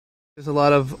There's a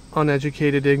lot of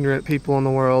uneducated, ignorant people in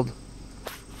the world,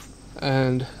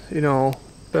 and you know,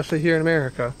 especially here in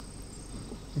America,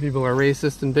 people are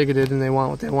racist and bigoted and they want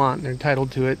what they want and they're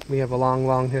entitled to it. We have a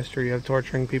long history of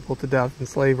torturing people to death and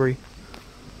slavery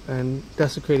and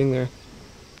desecrating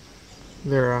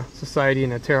their society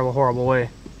in a terrible, horrible way.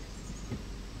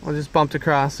 I just bumped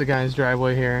across the guy's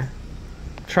driveway here.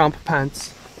 Trump,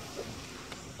 Pence,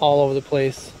 all over the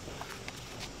place.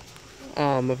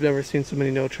 I've never seen so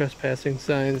many no trespassing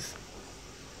signs.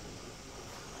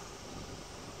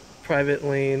 Private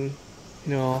lane,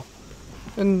 you know.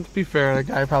 And to be fair, the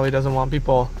guy probably doesn't want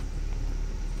people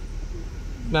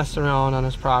messing around on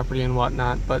his property and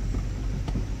whatnot, but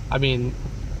I mean,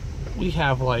 we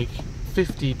have like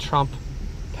 50 Trump,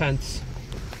 Pence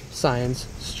signs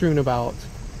strewn about.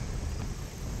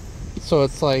 So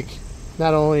it's like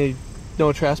not only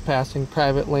no trespassing,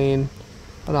 private lane,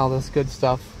 and all this good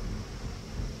stuff.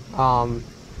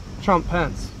 Trump,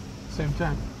 Pence, same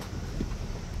time.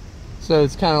 So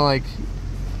it's kind of like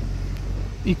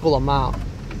equal amount.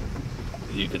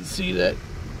 You can see that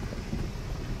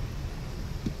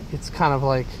it's kind of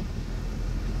like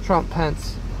Trump,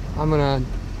 Pence, I'm gonna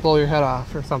blow your head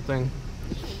off or something.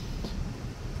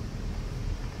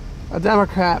 A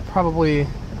Democrat probably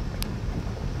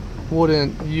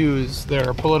wouldn't use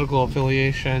their political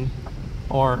affiliation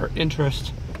or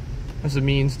interest as a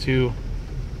means to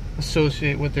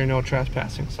associate with their no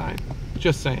trespassing sign.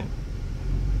 Just saying.